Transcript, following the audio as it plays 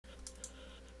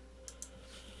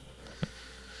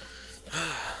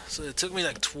So it took me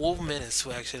like 12 minutes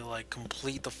to actually like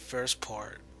complete the first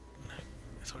part.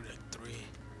 It's already like 3.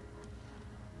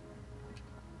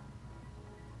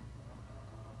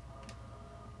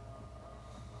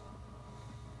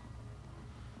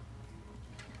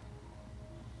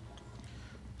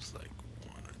 It's like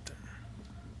 1 right there.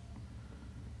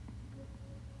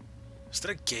 Is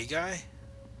that a gay guy?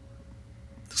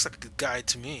 Looks like a good guy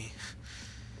to me.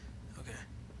 Okay.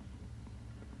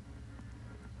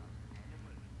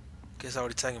 Guess I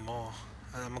already tagged them all.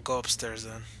 I'm gonna go upstairs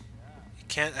then.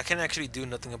 I can't actually do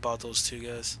nothing about those two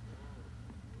guys.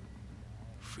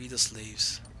 Free the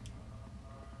slaves.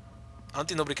 I don't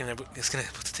think nobody is gonna be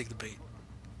able to take the bait.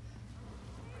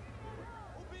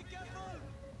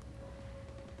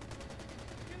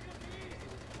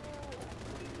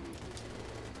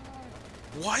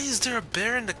 Why is there a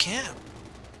bear in the camp?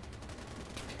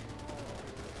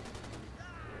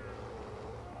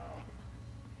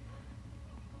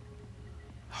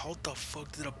 How the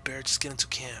fuck did a bear just get into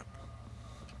camp?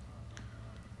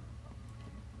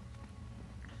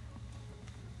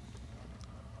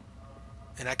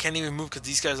 And I can't even move because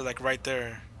these guys are like right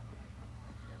there.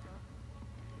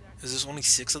 Is there only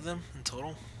 6 of them in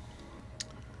total?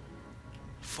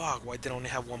 Fuck, why did I only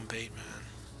have 1 bait, man?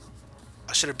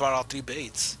 I should have brought all 3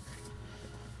 baits.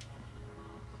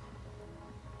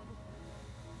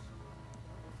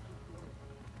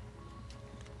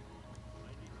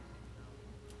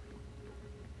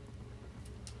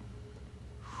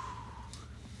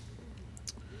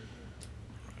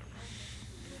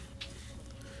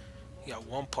 You got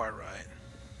 1 part right.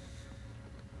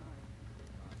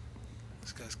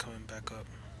 This guy's coming back up.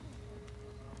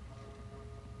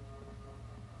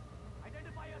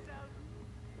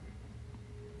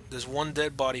 There's 1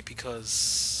 dead body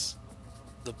because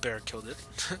the bear killed it.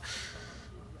 Come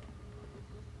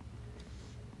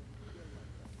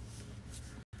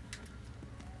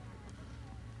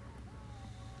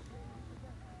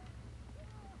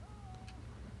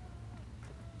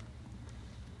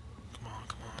on,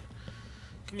 come on.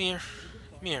 Come here.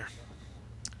 Come here.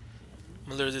 I'm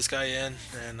gonna lure this guy in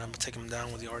and I'm gonna take him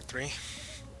down with the R3.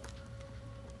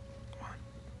 Come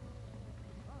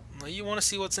on. Now you wanna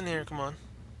see what's in here, come on.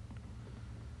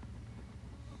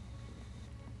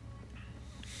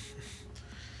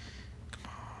 Come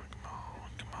on, come on,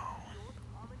 come on.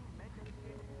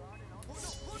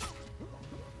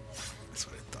 That's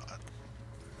what I thought.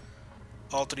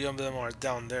 All 3 of them are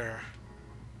down there.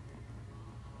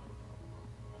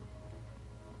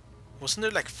 Wasn't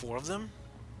there like 4 of them?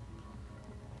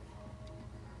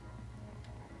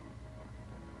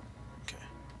 Okay.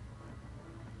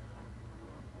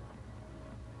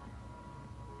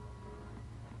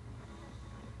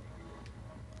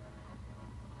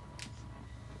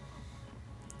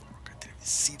 I didn't even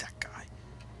see that guy.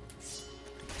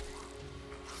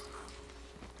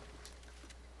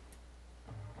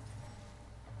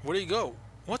 Where did he go?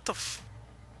 What the f...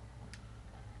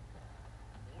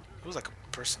 It was like a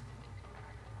person.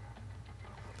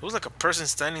 It was like a person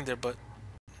standing there, but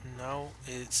now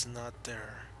it's not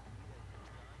there.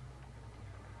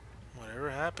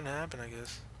 Whatever happened, happened, I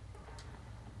guess.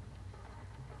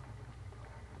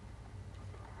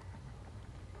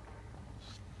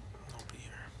 Nobody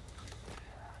here.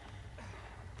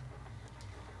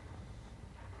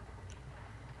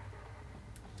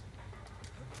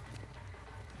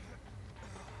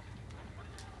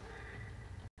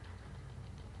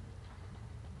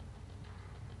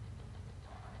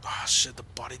 Ah, shit, the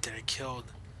body that I killed.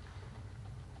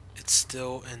 It's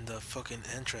still in the fucking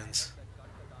entrance.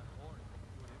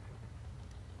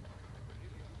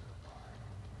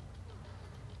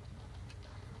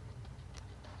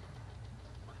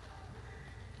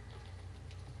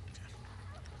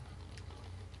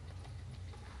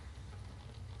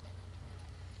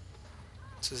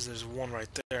 Says there's 1 right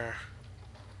there.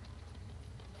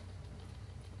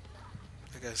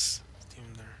 I guess team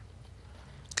there.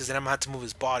 Because then I'm gonna have to move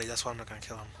his body. That's why I'm not gonna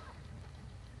kill him.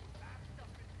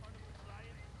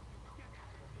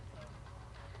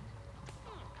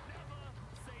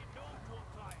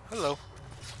 Hello.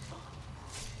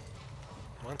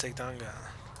 One takedown guy.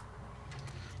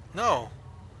 No,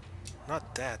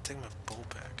 not that. Take my bow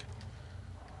back.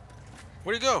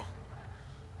 Where'd he go?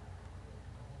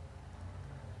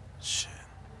 Shit.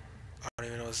 I don't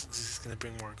even know if this is gonna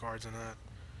bring more guards or not.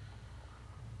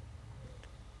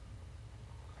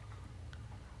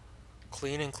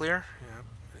 Clean and clear? Yeah,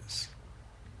 it is.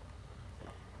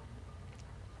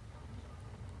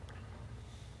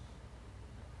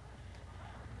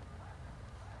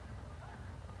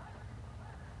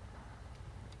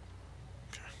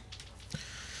 Okay.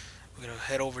 We're gonna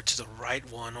head over to the right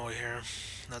one over here.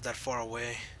 Not that far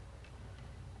away.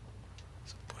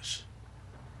 So push.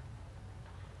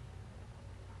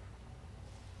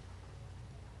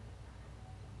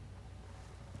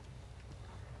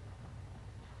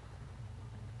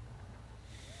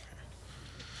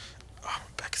 Oh, my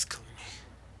back is killing me.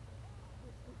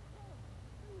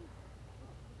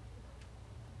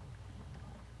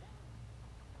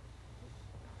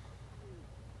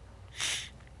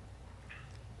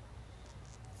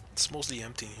 It's mostly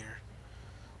empty in here.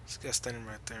 This guy's standing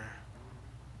right there.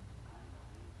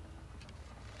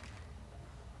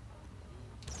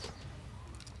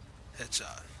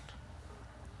 Headshot.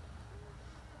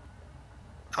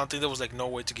 I don't think there was like no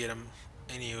way to get him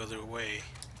any other way.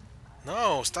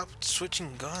 No, stop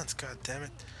switching guns. God damn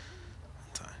it.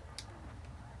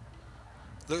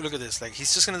 Look at this. Like,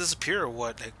 he's just gonna disappear or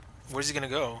what? Like, where's he gonna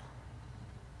go?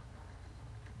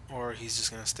 Or he's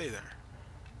just gonna stay there.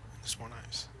 There's more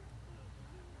knives.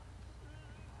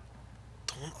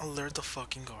 Don't alert the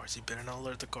fucking guards. You better not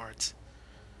alert the guards.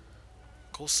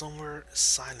 Go somewhere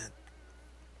silent.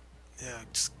 Yeah,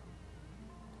 just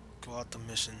go out the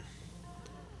mission.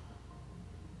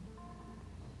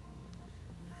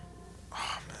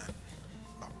 Oh man,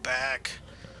 my back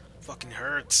fucking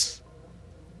hurts.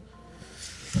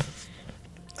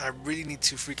 I really need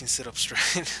to freaking sit up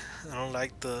straight. I don't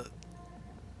like this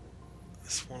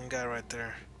one guy right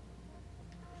there.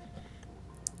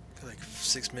 Like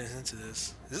 6 minutes into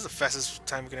this. This is the fastest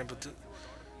time we can able to do.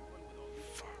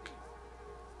 Fuck.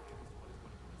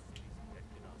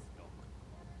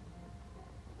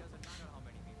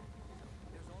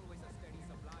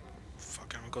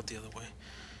 Fuck, I'm gonna go the other way.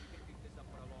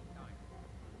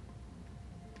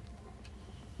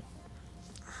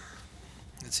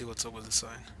 Let's see what's up with this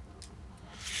side.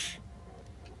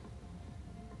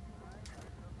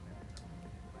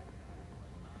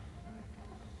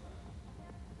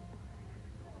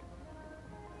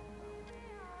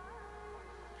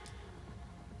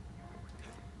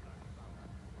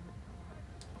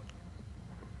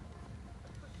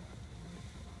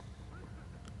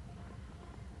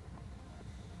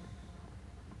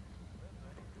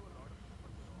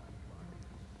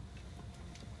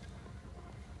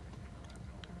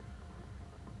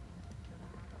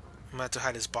 I'm gonna have to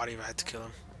hide his body if I had to kill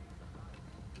him.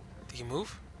 Did he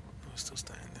move? Oh, he's still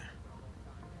standing there.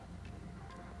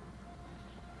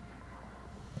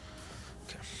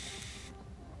 Okay.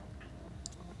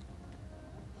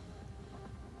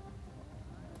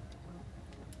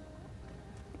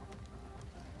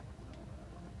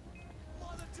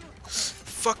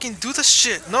 Fucking do the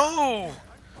shit! No!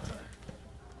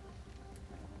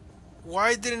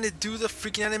 Why didn't it do the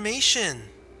freaking animation?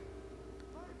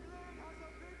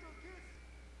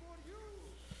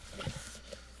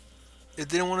 It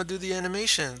didn't want to do the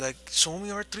animation. Like, show me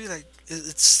R3. Like,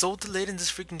 it's so delayed in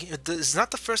this freaking game. It's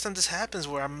not the first time this happens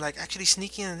where I'm like actually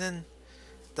sneaking and then.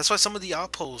 That's why some of the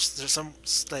outposts, there's some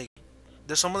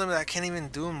of them that I can't even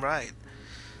do them right.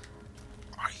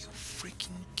 Are you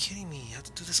freaking kidding me? I have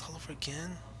to do this all over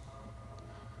again?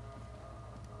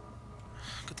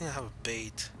 Good thing I have a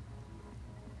bait.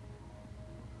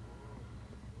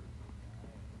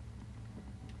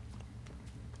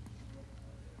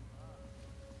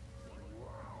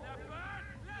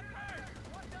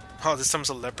 Oh, this time's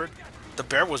a leopard? The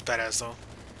bear was badass though.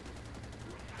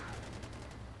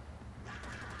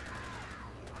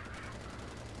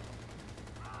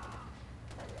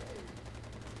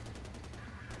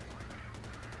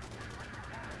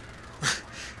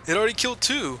 It already killed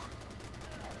two.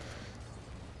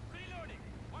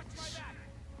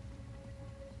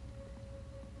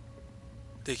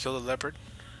 They killed the leopard.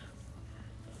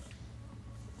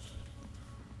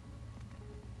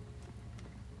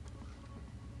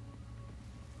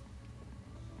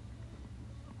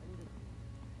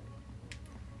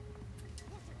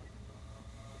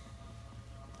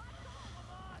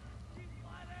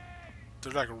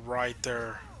 They're like right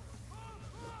there.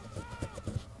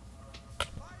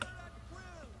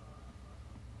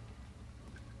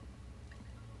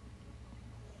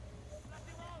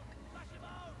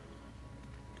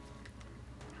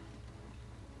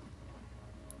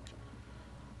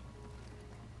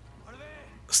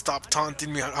 Stop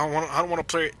taunting me. I don't want to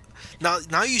play it.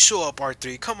 Now you show up,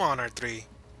 R3. Come on, R3.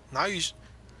 Now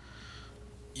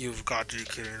you've got to be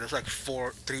kidding. There's like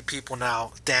three people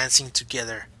now dancing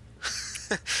together.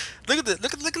 Look at this.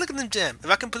 Look at them jam. If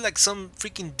I can put like some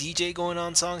freaking DJ going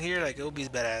on song here, like it'll be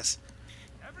badass.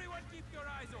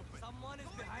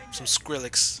 Some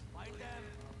Skrillex.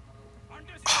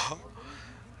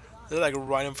 They're like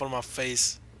right in front of my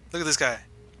face. Look at this guy.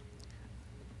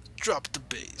 Drop the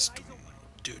bass.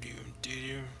 Do-do.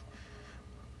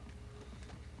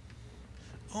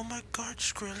 Oh my god,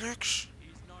 Skrillex.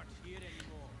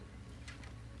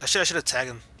 I should have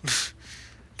tagged him.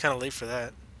 Kind of late for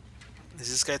that. Is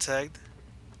this guy tagged?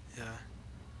 Yeah.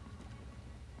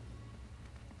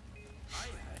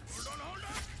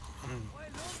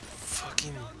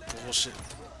 Fucking bullshit.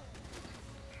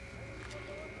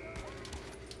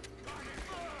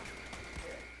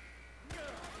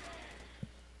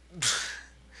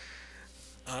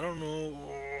 I don't know.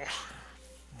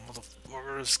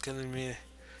 Motherfucker is killing me.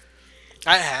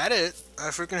 I had it. I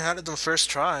freaking had it the first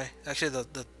try. Actually,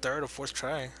 the third or fourth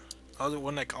try. I was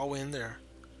one like all the way in there.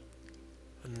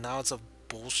 But now it's a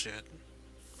bullshit.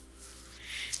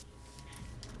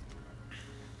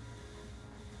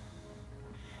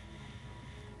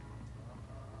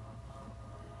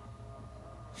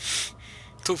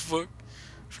 The fuck?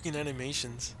 Freaking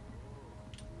animations.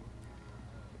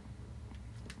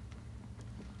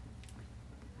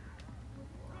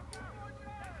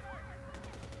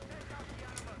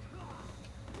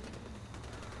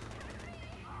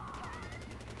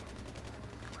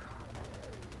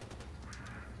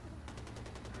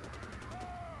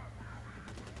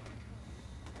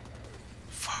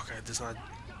 Fuck, I does not.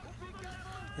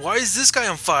 Why is this guy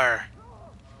on fire?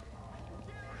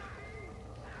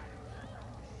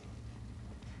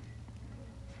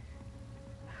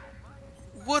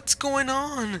 What's going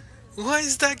on? Why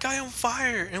is that guy on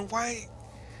fire? And why?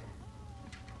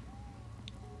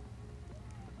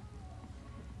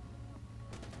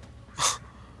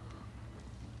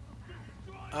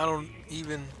 I don't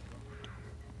even.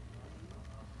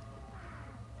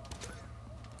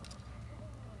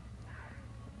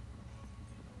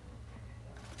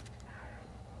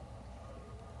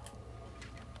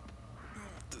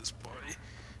 This body.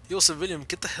 Yo, civilian,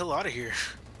 get the hell out of here.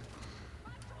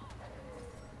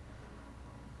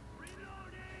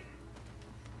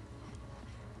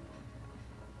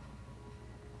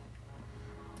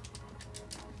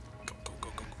 Go, go, go,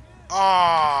 go.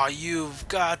 Aw, you've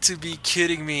got to be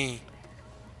kidding me.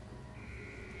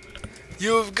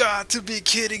 You've got to be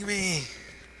kidding me.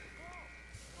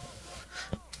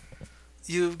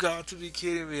 You've got to be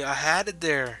kidding me. I had it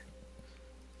there.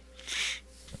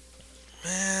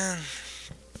 Man.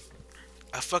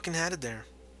 I fucking had it there.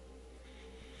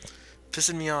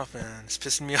 Pissing me off, man. It's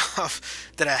pissing me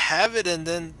off that I have it and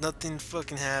then nothing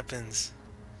fucking happens.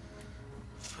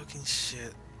 Fucking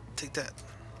shit. Take that.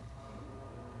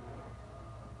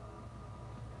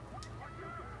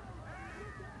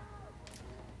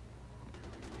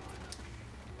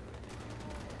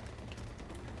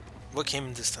 What came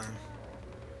in this time?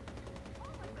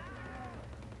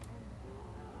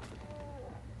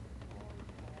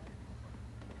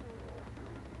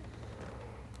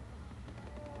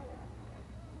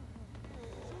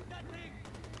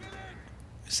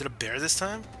 Is it a bear this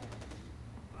time?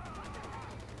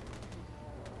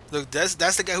 Look, that's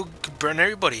the guy who could burn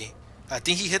everybody. I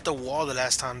think he hit the wall the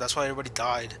last time. That's why everybody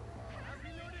died.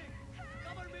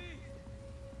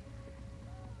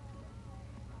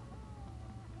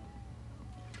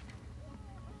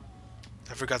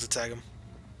 I forgot to tag him.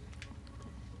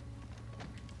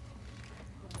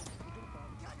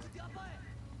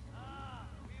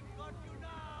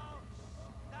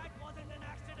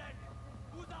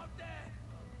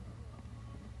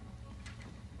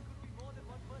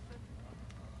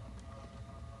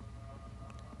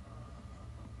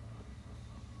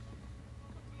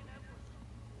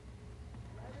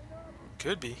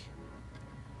 Could be.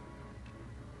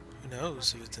 Who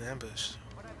knows if it's an ambush?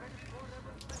 I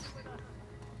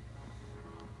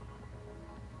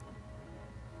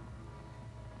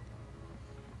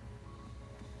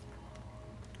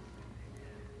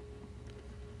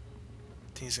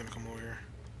think he's gonna come over here.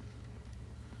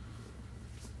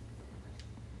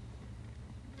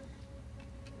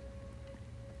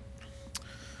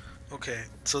 Okay,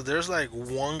 so there's like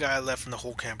one guy left in the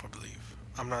whole camp, I believe.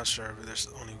 I'm not sure, but there's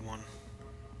only one.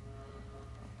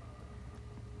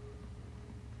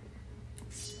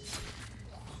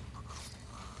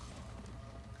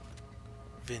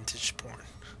 Vintage porn. I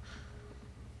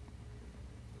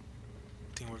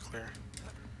think we're clear.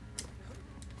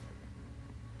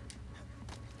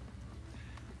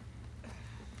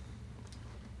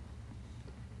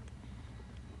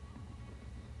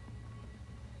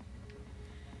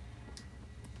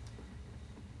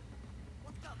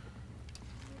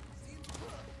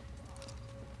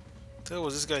 What the hell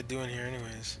was this guy doing here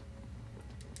anyways?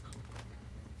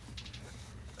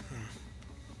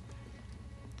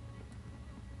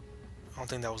 I don't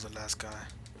think that was the last guy.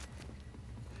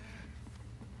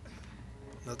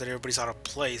 Not that everybody's out of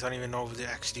place. I don't even know if they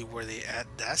actually were they at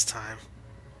that time.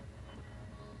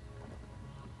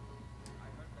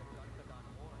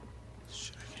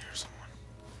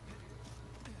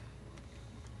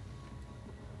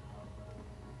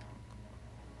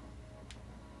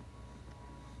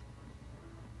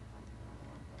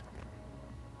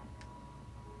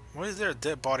 Why is there a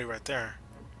dead body right there?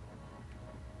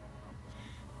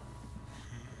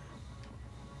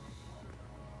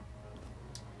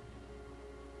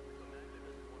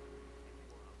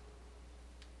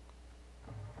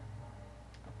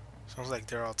 Sounds like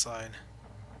they're outside.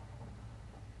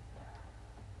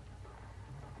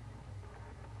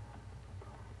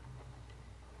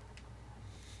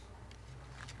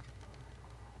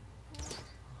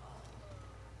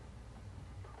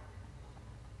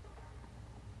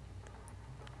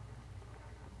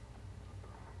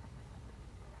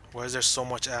 Why is there so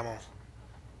much ammo?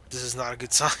 This is not a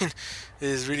good sign. It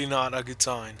is really not a good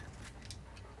sign.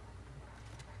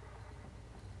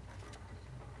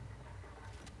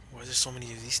 Why is there so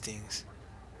many of these things?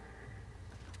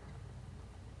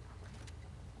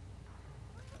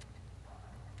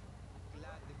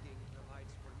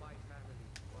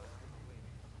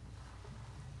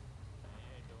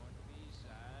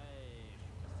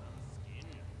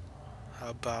 How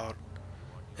about...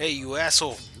 Hey, you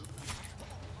asshole!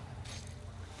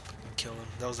 Kill him.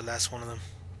 That was the last one of them.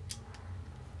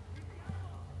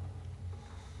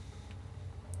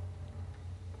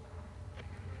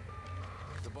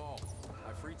 The ball.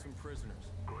 I freed some prisoners.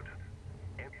 Good.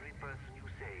 Every person you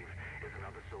save is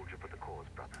another soldier for the cause,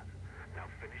 brother. Now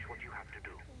finish what you have to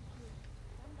do.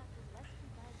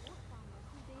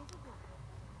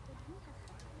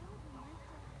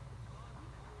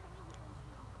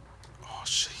 Oh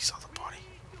shit, he saw the body.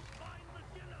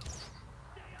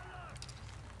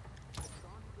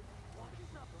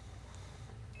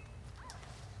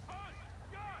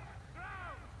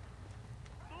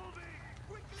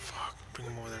 Fuck, bring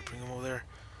him over there, bring him over there.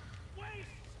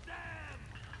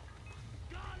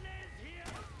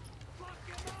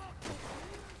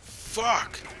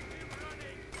 Fuck!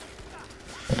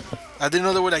 I didn't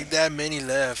know there were like that many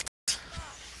left.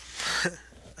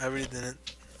 I really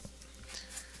didn't.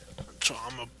 Try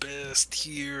my best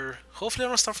here. Hopefully I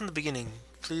don't start from the beginning.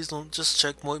 Please don't just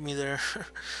checkpoint me there.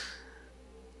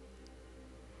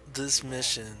 This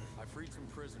mission. I freed some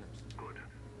prisoners. Good.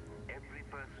 Every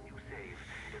person you save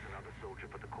is another soldier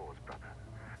for the cause, brother.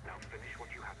 Now finish what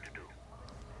you have to do.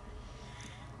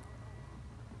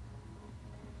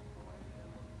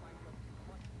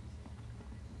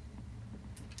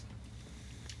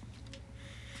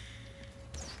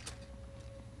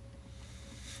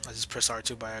 I just pressed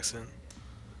R2 by accident.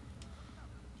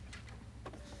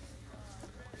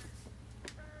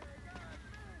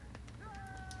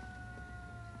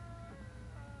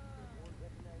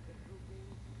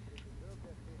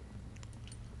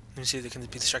 Let me see if they can be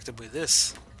distracted by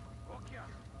this.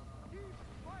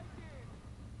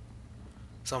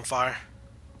 It's on fire.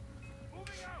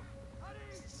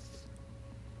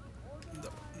 No,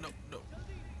 no, no.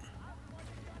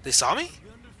 They saw me?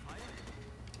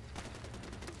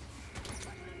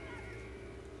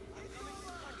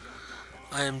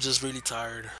 I am just really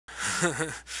tired.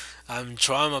 I'm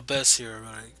trying my best here,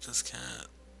 but I just can't.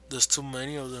 There's too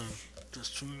many of them. There's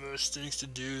too much things to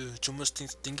do, too much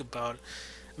things to think about.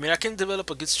 I mean, I can develop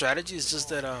a good strategy. It's just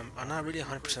that I'm not really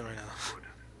 100% right now.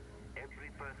 Every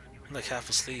person you I'm like half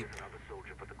asleep. is another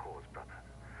soldier for the cause, brother.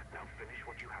 Now finish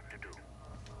what you have to do.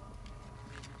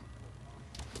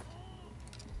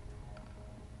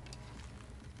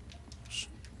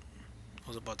 I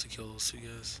was about to kill those two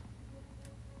guys.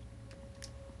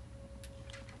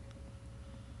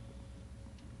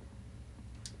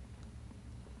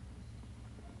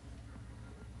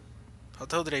 How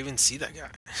the hell did I even see that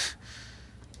guy?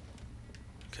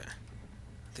 Okay.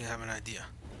 I think I have an idea.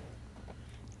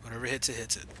 Whatever hits it,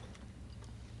 hits it.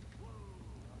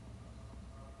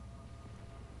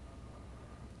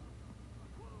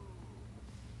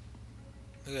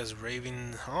 That guy's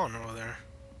raving on over there.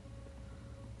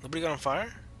 Nobody got on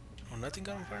fire? Oh, nothing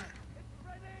got on fire?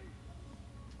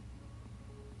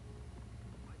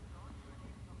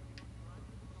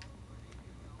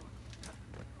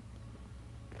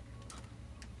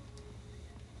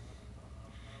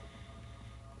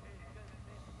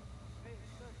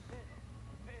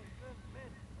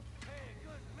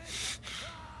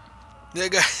 That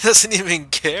guy doesn't even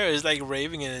care. He's like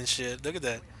raving it and shit. Look at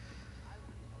that.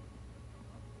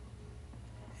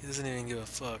 He doesn't even give a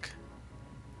fuck.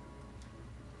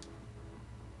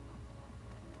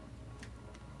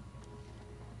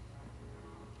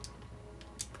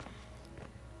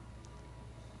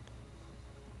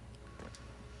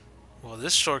 Well,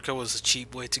 this shortcut was a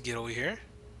cheap way to get over here.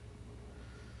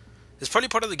 It's probably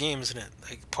part of the game, isn't it?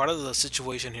 Like part of the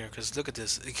situation here. Because look at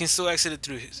this. It can still exit it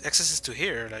through access to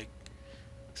here. Like,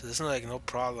 so there's like no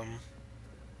problem.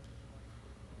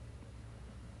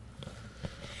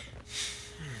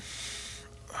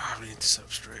 I really need to set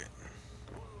up straight.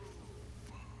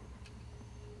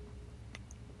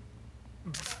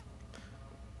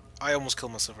 I almost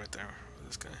killed myself right there with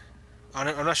this guy.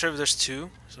 I'm not sure if there's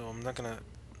two, so I'm not gonna.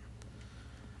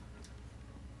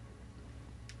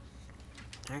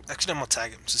 Actually, I'm gonna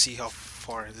tag him to see how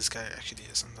far this guy actually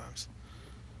is sometimes.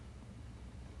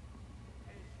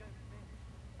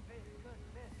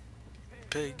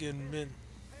 Pagan men.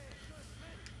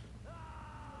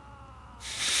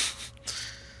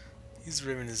 He's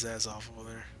ripping his ass off over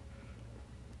there.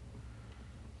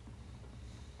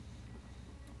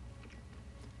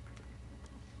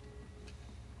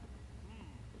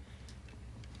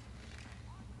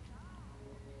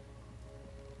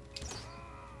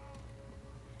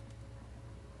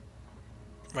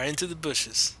 Right into the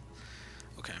bushes.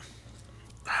 Okay.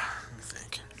 Let me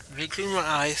think. Let me clean my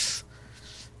eyes.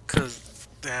 Cause,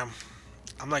 damn,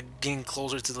 I'm like getting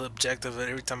closer to the objective, and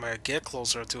every time I get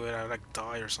closer to it, I like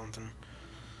die or something.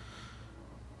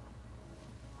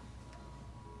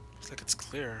 Looks like it's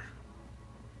clear.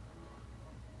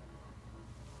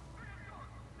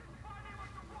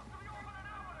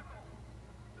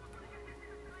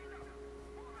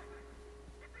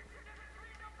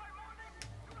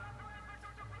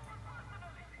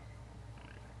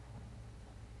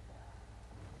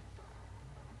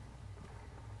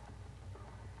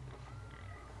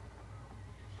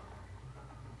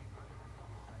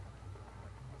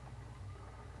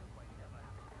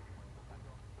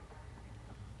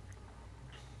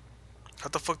 How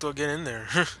the fuck do I get in there?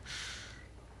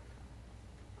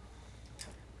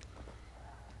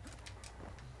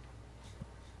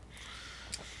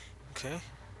 Okay.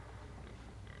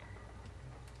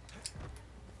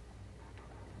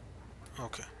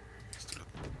 Okay.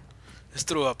 Let's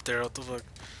throw up there. What the fuck?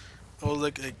 I was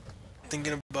like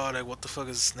thinking about like what the fuck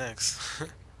is next?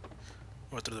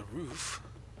 Or through the roof?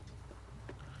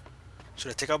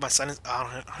 Should I take out my silence?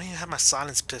 I don't even have my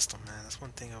silence pistol, man. That's one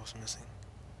thing I was missing.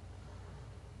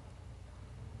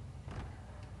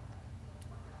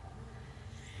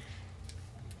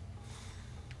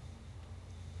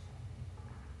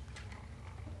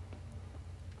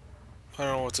 I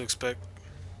don't know what to expect.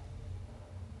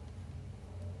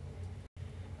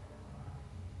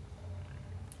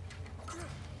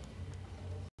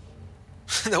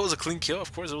 That was a clean kill.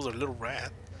 Of course, it was a little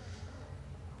rat.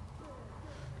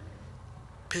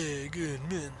 Pagan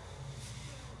men.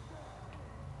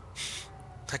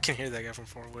 I can hear that guy from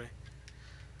far away.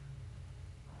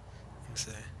 Let me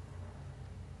say.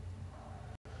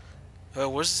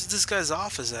 Where's this guy's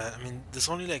office at? I mean, there's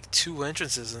only like two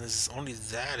entrances, and there's only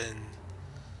that and.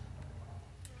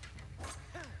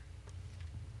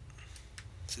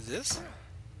 See this?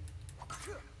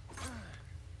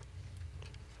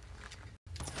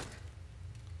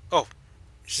 Oh, you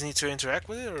just need to interact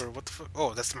with it, or what the fuck?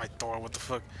 Oh, that's my door. What the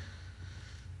fuck?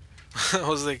 I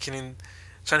was like trying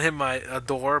to hit my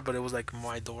door, but it was like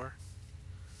my door.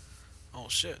 Oh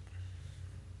shit.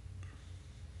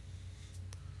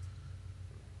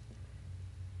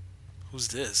 Who's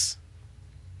this?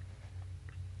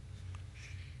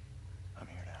 I'm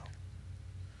here now.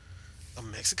 A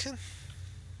Mexican?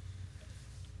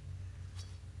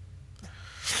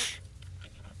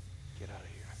 Get out of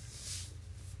here.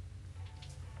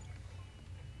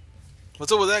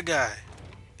 What's up with that guy?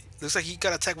 Looks like he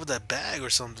got attacked with that bag or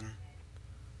something.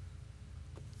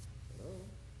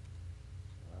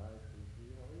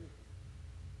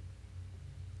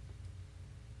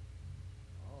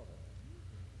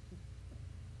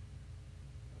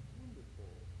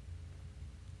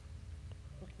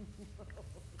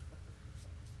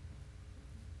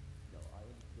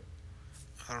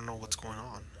 I don't know what's going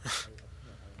on. I'm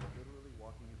literally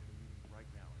walking into the meeting right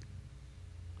now.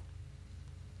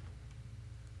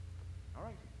 All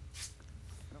right.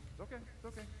 No, it's okay. It's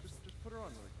okay. Just put her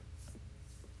on really quick.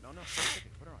 No, it's okay.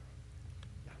 Put her on.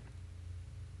 Yeah.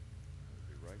 I'll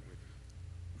be right with you.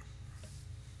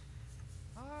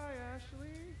 Hi,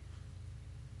 Ashley.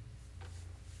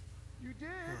 You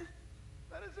did?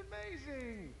 That is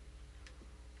amazing.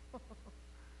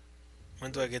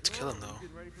 When do I get to kill him You though?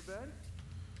 getting ready for bed?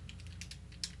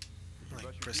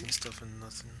 Like pressing stuff and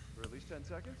nothing. For at least 10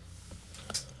 seconds?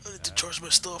 I need to charge my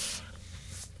stuff.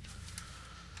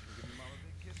 Give your mom a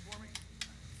big kiss for me?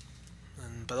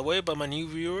 And by the way, by my new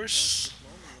viewers,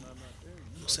 Lonely when I'm not there.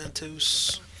 You Los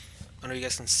Santos. I know you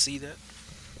guys can see that.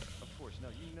 Of course. Now,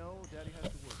 you know Daddy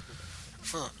has to work.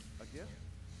 So Huh. a gift?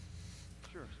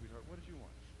 Sure, sweetheart. What did you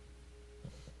want?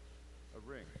 A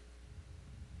ring.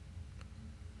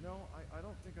 No, I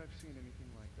don't think I've seen anything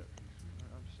like that for you,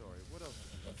 sweetheart. I'm sorry. What else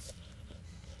did you want?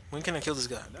 When can I kill this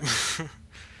guy?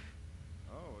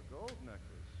 Oh, a gold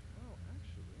necklace. Well,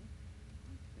 actually,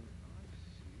 I think I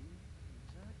see the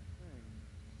exact thing.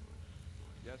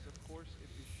 Yes, of course, it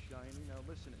is she. shiny. Now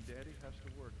listen, Daddy has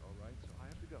to work, all right? So I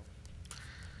have to go.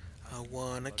 I Love you.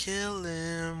 wanna Love you. kill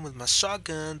him with my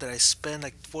shotgun that I spent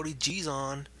like 40 G's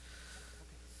on.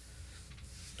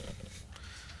 Okay.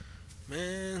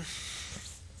 Man,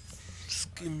 just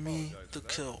I give me apologize the for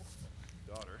that. kill.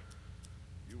 Daughter,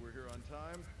 you were here on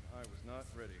time. I was not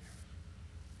ready.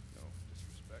 No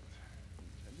disrespect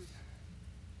intended.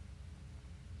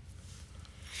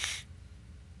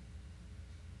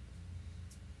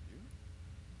 You?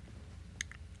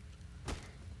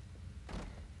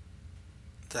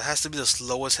 That has to be the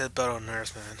slowest headbutt on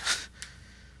earth, man.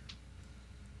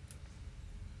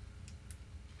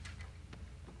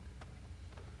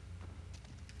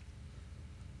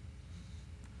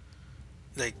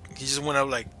 Like, he just went up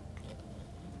like,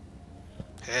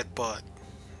 headbutt. What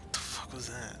the fuck was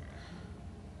that?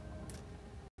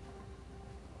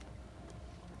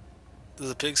 Does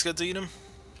the pigs get to eat him?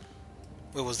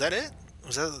 Wait, was that it?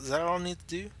 Is that all I need to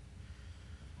do?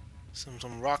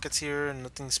 Some rockets here,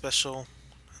 nothing special.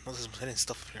 I know there's some hidden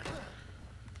stuff here.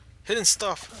 Hidden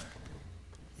stuff!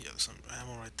 Yeah, there's some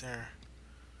ammo right there.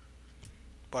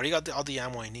 But he got all the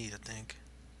ammo I need, I think.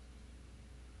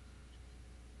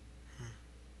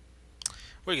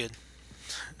 We're good.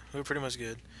 We're pretty much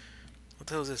good. What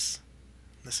the hell is this?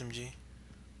 An SMG.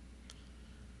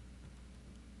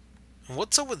 And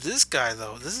what's up with this guy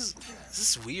though? This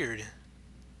is weird.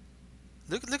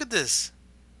 Look at this.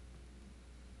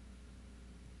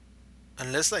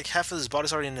 Unless like half of his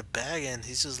body's already in a bag and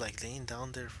he's just like laying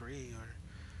down there free, or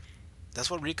that's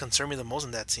what really concerned me the most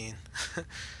in that scene.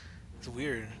 It's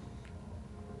weird.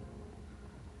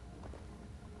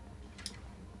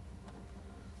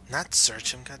 Not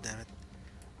search him, god damn it.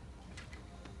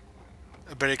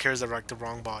 I bet he carries the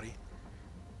wrong body.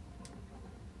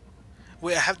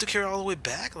 Wait, I have to carry all the way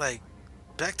back? Like,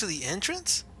 back to the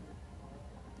entrance?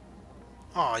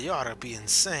 Oh, you ought to be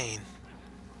insane.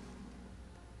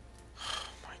 Oh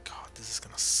my god, this is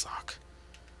gonna suck.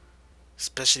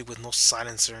 Especially with no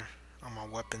silencer on my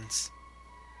weapons.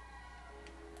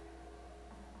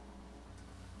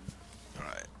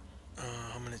 Alright.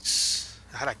 How many?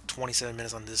 I had like 27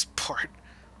 minutes on this part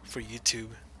for YouTube.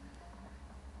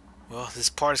 Well, this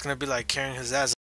part is gonna be like carrying his ass